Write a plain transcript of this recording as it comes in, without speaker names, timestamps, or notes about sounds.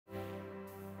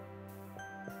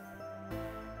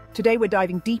Today we're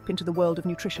diving deep into the world of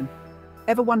nutrition.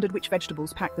 Ever wondered which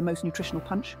vegetables pack the most nutritional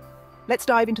punch? Let's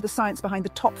dive into the science behind the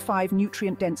top 5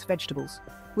 nutrient-dense vegetables.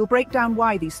 We'll break down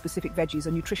why these specific veggies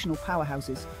are nutritional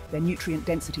powerhouses, their nutrient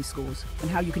density scores,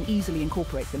 and how you can easily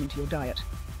incorporate them into your diet.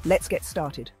 Let's get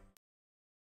started.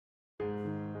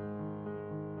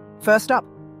 First up,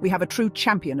 we have a true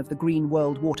champion of the green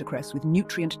world, watercress, with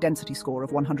nutrient density score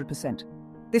of 100%.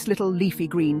 This little leafy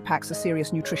green packs a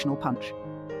serious nutritional punch.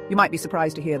 You might be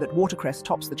surprised to hear that watercress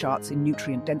tops the charts in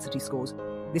nutrient density scores.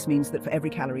 This means that for every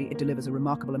calorie, it delivers a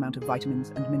remarkable amount of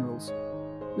vitamins and minerals.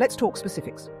 Let's talk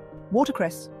specifics.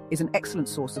 Watercress is an excellent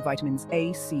source of vitamins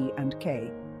A, C, and K.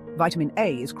 Vitamin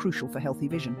A is crucial for healthy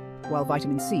vision, while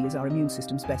vitamin C is our immune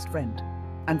system's best friend.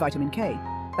 And vitamin K,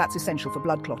 that's essential for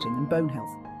blood clotting and bone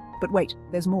health. But wait,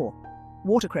 there's more.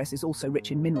 Watercress is also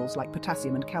rich in minerals like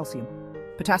potassium and calcium.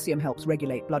 Potassium helps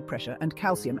regulate blood pressure, and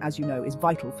calcium, as you know, is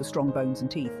vital for strong bones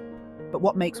and teeth. But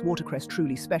what makes watercress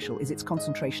truly special is its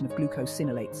concentration of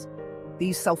glucosinolates.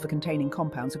 These sulfur-containing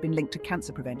compounds have been linked to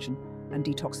cancer prevention and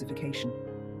detoxification.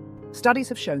 Studies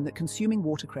have shown that consuming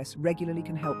watercress regularly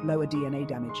can help lower DNA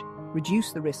damage,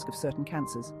 reduce the risk of certain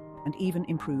cancers, and even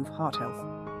improve heart health.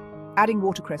 Adding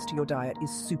watercress to your diet is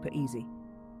super easy.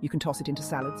 You can toss it into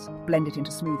salads, blend it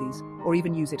into smoothies, or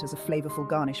even use it as a flavorful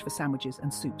garnish for sandwiches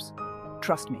and soups.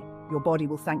 Trust me, your body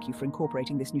will thank you for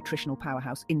incorporating this nutritional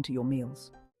powerhouse into your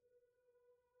meals.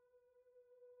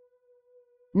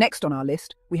 Next on our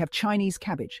list, we have Chinese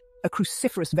cabbage, a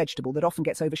cruciferous vegetable that often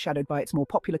gets overshadowed by its more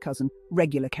popular cousin,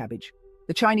 regular cabbage.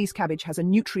 The Chinese cabbage has a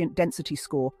nutrient density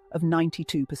score of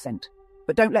 92%.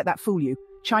 But don't let that fool you.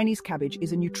 Chinese cabbage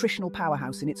is a nutritional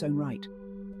powerhouse in its own right.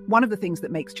 One of the things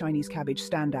that makes Chinese cabbage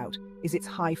stand out is its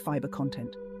high fiber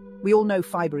content. We all know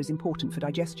fiber is important for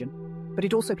digestion, but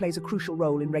it also plays a crucial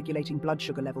role in regulating blood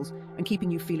sugar levels and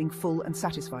keeping you feeling full and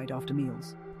satisfied after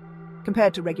meals.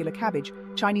 Compared to regular cabbage,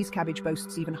 Chinese cabbage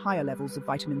boasts even higher levels of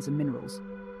vitamins and minerals.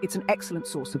 It's an excellent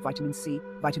source of vitamin C,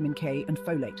 vitamin K, and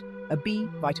folate, a B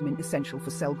vitamin essential for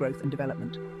cell growth and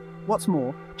development. What's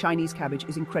more, Chinese cabbage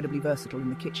is incredibly versatile in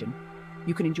the kitchen.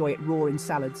 You can enjoy it raw in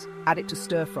salads, add it to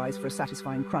stir-fries for a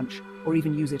satisfying crunch, or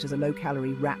even use it as a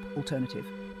low-calorie wrap alternative.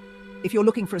 If you're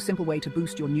looking for a simple way to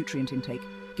boost your nutrient intake,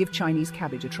 give Chinese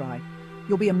cabbage a try.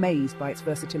 You'll be amazed by its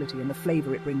versatility and the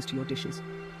flavor it brings to your dishes.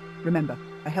 Remember,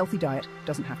 a healthy diet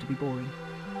doesn't have to be boring.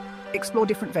 Explore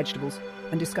different vegetables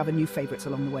and discover new favorites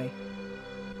along the way.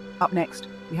 Up next,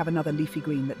 we have another leafy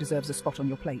green that deserves a spot on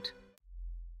your plate.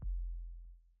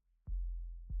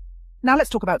 Now let's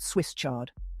talk about Swiss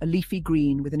chard, a leafy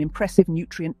green with an impressive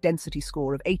nutrient density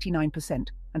score of 89%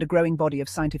 and a growing body of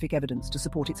scientific evidence to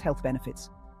support its health benefits.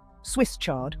 Swiss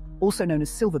chard, also known as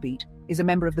silver beet, is a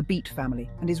member of the beet family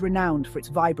and is renowned for its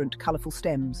vibrant, colourful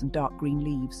stems and dark green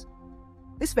leaves.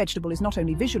 This vegetable is not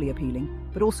only visually appealing,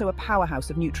 but also a powerhouse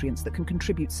of nutrients that can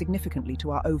contribute significantly to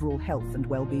our overall health and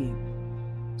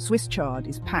well-being. Swiss chard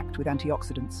is packed with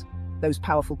antioxidants, those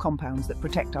powerful compounds that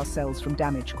protect our cells from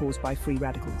damage caused by free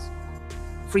radicals.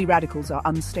 Free radicals are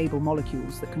unstable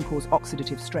molecules that can cause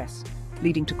oxidative stress,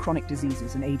 leading to chronic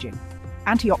diseases and aging.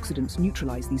 Antioxidants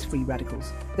neutralize these free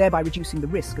radicals, thereby reducing the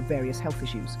risk of various health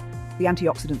issues. The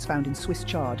antioxidants found in Swiss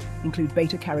chard include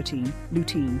beta-carotene,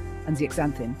 lutein, and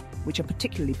zeaxanthin, which are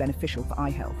particularly beneficial for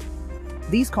eye health.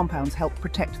 These compounds help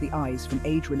protect the eyes from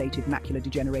age-related macular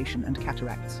degeneration and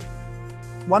cataracts.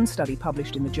 One study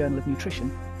published in the Journal of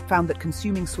Nutrition found that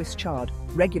consuming Swiss chard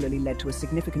regularly led to a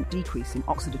significant decrease in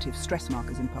oxidative stress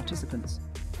markers in participants.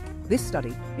 This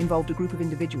study involved a group of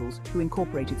individuals who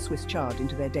incorporated Swiss chard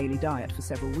into their daily diet for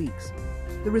several weeks.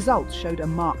 The results showed a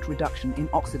marked reduction in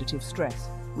oxidative stress,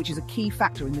 which is a key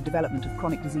factor in the development of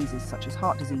chronic diseases such as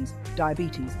heart disease,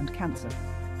 diabetes, and cancer.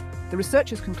 The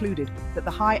researchers concluded that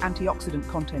the high antioxidant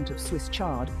content of Swiss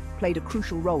chard played a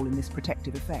crucial role in this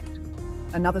protective effect.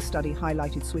 Another study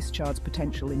highlighted Swiss chard's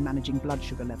potential in managing blood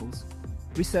sugar levels.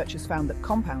 Researchers found that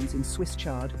compounds in Swiss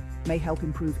chard may help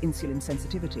improve insulin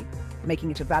sensitivity, making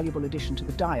it a valuable addition to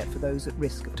the diet for those at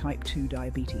risk of type 2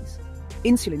 diabetes.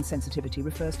 Insulin sensitivity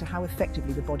refers to how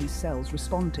effectively the body's cells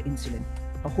respond to insulin,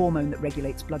 a hormone that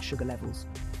regulates blood sugar levels.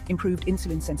 Improved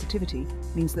insulin sensitivity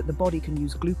means that the body can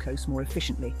use glucose more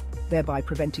efficiently, thereby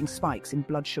preventing spikes in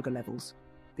blood sugar levels.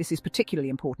 This is particularly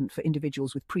important for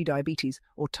individuals with prediabetes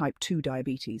or type 2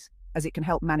 diabetes, as it can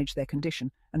help manage their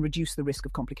condition and reduce the risk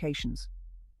of complications.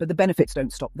 But the benefits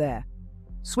don't stop there.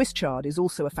 Swiss chard is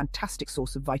also a fantastic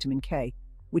source of vitamin K,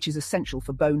 which is essential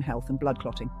for bone health and blood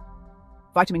clotting.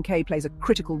 Vitamin K plays a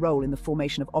critical role in the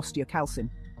formation of osteocalcin,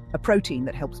 a protein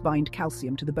that helps bind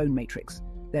calcium to the bone matrix,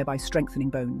 thereby strengthening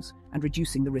bones and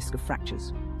reducing the risk of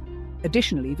fractures.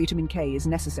 Additionally, vitamin K is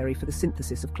necessary for the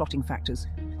synthesis of clotting factors,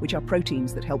 which are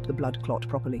proteins that help the blood clot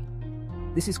properly.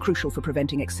 This is crucial for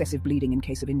preventing excessive bleeding in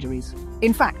case of injuries.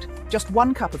 In fact, just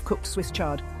 1 cup of cooked Swiss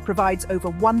chard provides over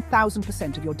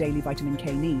 1000% of your daily vitamin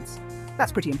K needs.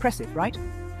 That's pretty impressive, right?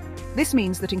 This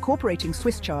means that incorporating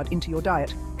Swiss chard into your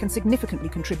diet can significantly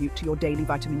contribute to your daily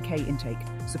vitamin K intake,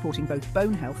 supporting both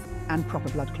bone health and proper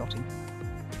blood clotting.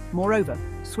 Moreover,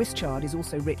 Swiss chard is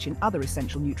also rich in other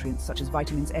essential nutrients such as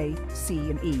vitamins A, C,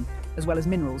 and E, as well as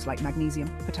minerals like magnesium,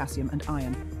 potassium, and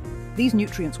iron. These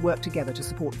nutrients work together to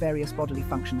support various bodily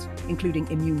functions, including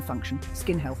immune function,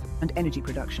 skin health, and energy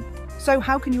production. So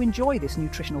how can you enjoy this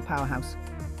nutritional powerhouse?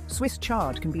 Swiss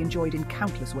chard can be enjoyed in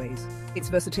countless ways. Its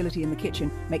versatility in the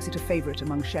kitchen makes it a favorite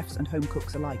among chefs and home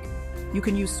cooks alike. You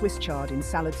can use Swiss chard in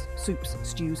salads, soups,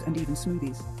 stews, and even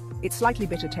smoothies. Its slightly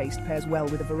bitter taste pairs well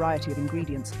with a variety of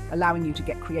ingredients, allowing you to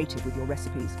get creative with your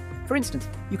recipes. For instance,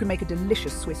 you can make a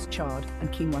delicious Swiss chard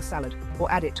and quinoa salad, or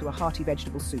add it to a hearty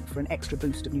vegetable soup for an extra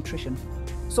boost of nutrition.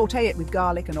 Sauté it with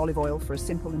garlic and olive oil for a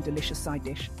simple and delicious side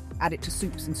dish. Add it to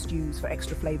soups and stews for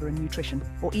extra flavor and nutrition,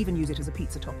 or even use it as a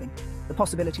pizza topping. The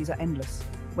possibilities are endless.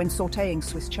 When sautéing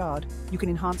Swiss chard, you can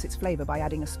enhance its flavor by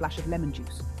adding a splash of lemon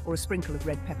juice or a sprinkle of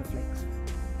red pepper flakes.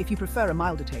 If you prefer a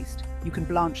milder taste, you can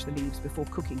blanch the leaves before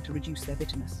cooking to reduce their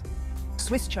bitterness.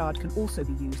 Swiss chard can also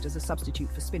be used as a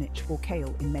substitute for spinach or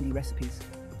kale in many recipes,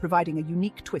 providing a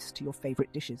unique twist to your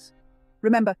favorite dishes.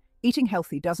 Remember, eating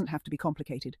healthy doesn't have to be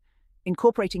complicated.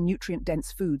 Incorporating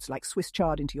nutrient-dense foods like Swiss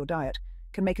chard into your diet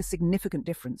can make a significant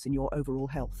difference in your overall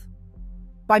health.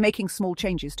 By making small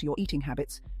changes to your eating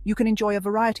habits, you can enjoy a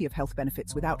variety of health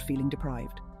benefits without feeling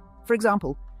deprived. For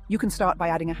example, you can start by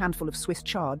adding a handful of Swiss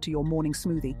chard to your morning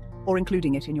smoothie or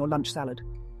including it in your lunch salad.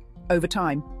 Over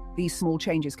time, these small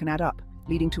changes can add up,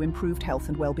 leading to improved health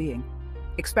and well-being.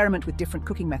 Experiment with different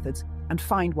cooking methods and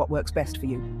find what works best for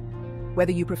you.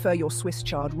 Whether you prefer your Swiss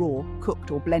chard raw,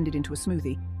 cooked, or blended into a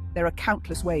smoothie, there are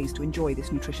countless ways to enjoy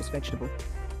this nutritious vegetable.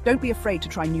 Don't be afraid to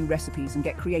try new recipes and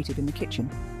get creative in the kitchen.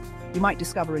 You might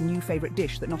discover a new favorite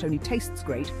dish that not only tastes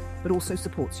great, but also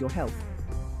supports your health.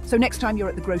 So next time you're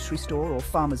at the grocery store or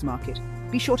farmer's market,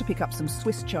 be sure to pick up some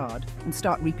Swiss chard and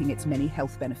start reaping its many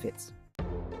health benefits.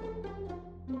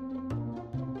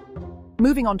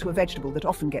 Moving on to a vegetable that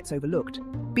often gets overlooked,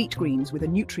 beet greens with a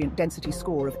nutrient density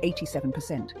score of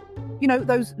 87%. You know,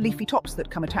 those leafy tops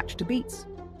that come attached to beets?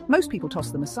 Most people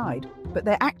toss them aside, but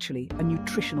they're actually a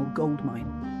nutritional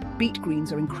goldmine. Beet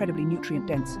greens are incredibly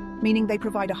nutrient-dense, meaning they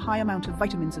provide a high amount of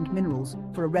vitamins and minerals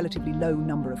for a relatively low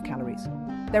number of calories.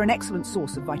 They're an excellent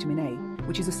source of vitamin A,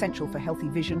 which is essential for healthy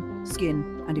vision,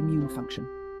 skin, and immune function.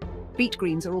 Beet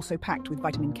greens are also packed with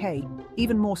vitamin K,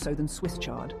 even more so than Swiss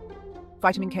chard.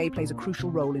 Vitamin K plays a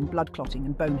crucial role in blood clotting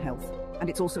and bone health, and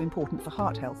it's also important for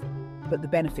heart health. But the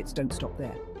benefits don't stop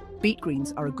there. Beet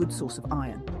greens are a good source of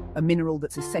iron, a mineral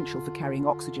that's essential for carrying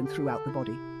oxygen throughout the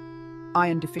body.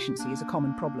 Iron deficiency is a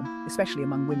common problem, especially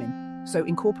among women, so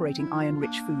incorporating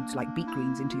iron-rich foods like beet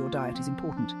greens into your diet is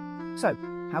important. So,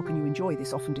 how can you enjoy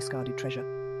this often discarded treasure?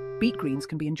 Beet greens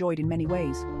can be enjoyed in many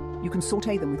ways. You can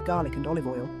sauté them with garlic and olive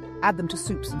oil, add them to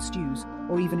soups and stews,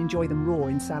 or even enjoy them raw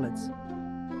in salads.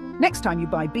 Next time you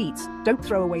buy beets, don't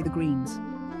throw away the greens.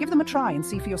 Give them a try and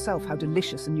see for yourself how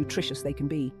delicious and nutritious they can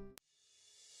be.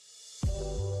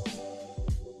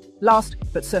 Last,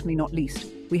 but certainly not least,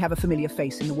 we have a familiar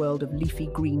face in the world of leafy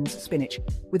greens, spinach,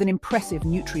 with an impressive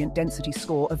nutrient density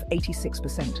score of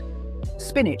 86%.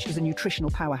 Spinach is a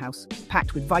nutritional powerhouse,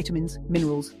 packed with vitamins,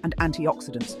 minerals, and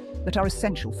antioxidants that are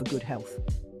essential for good health.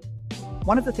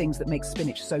 One of the things that makes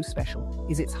spinach so special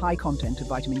is its high content of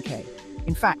vitamin K.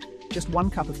 In fact, just 1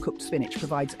 cup of cooked spinach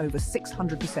provides over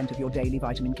 600% of your daily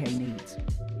vitamin K needs.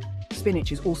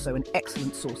 Spinach is also an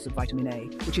excellent source of vitamin A,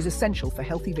 which is essential for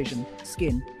healthy vision,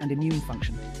 skin, and immune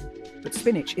function. But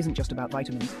spinach isn't just about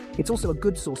vitamins, it's also a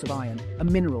good source of iron, a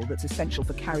mineral that's essential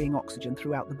for carrying oxygen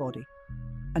throughout the body.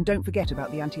 And don't forget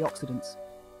about the antioxidants.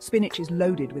 Spinach is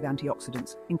loaded with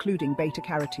antioxidants, including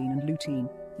beta-carotene and lutein,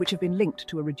 which have been linked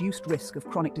to a reduced risk of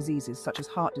chronic diseases such as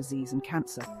heart disease and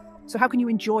cancer. So how can you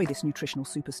enjoy this nutritional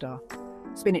superstar?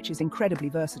 Spinach is incredibly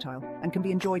versatile and can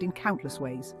be enjoyed in countless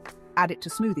ways. Add it to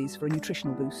smoothies for a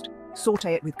nutritional boost,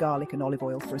 sauté it with garlic and olive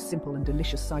oil for a simple and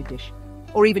delicious side dish,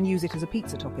 or even use it as a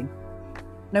pizza topping.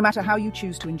 No matter how you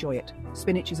choose to enjoy it,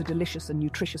 spinach is a delicious and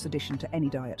nutritious addition to any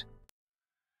diet.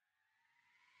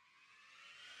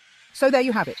 So there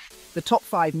you have it, the top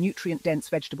 5 nutrient-dense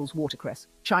vegetables: watercress,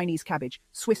 Chinese cabbage,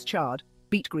 Swiss chard,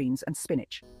 beet greens, and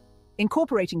spinach.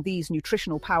 Incorporating these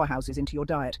nutritional powerhouses into your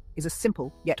diet is a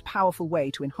simple yet powerful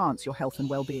way to enhance your health and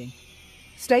well-being.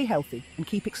 Stay healthy and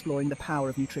keep exploring the power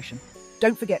of nutrition.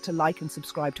 Don't forget to like and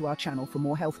subscribe to our channel for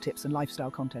more health tips and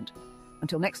lifestyle content.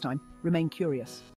 Until next time, remain curious.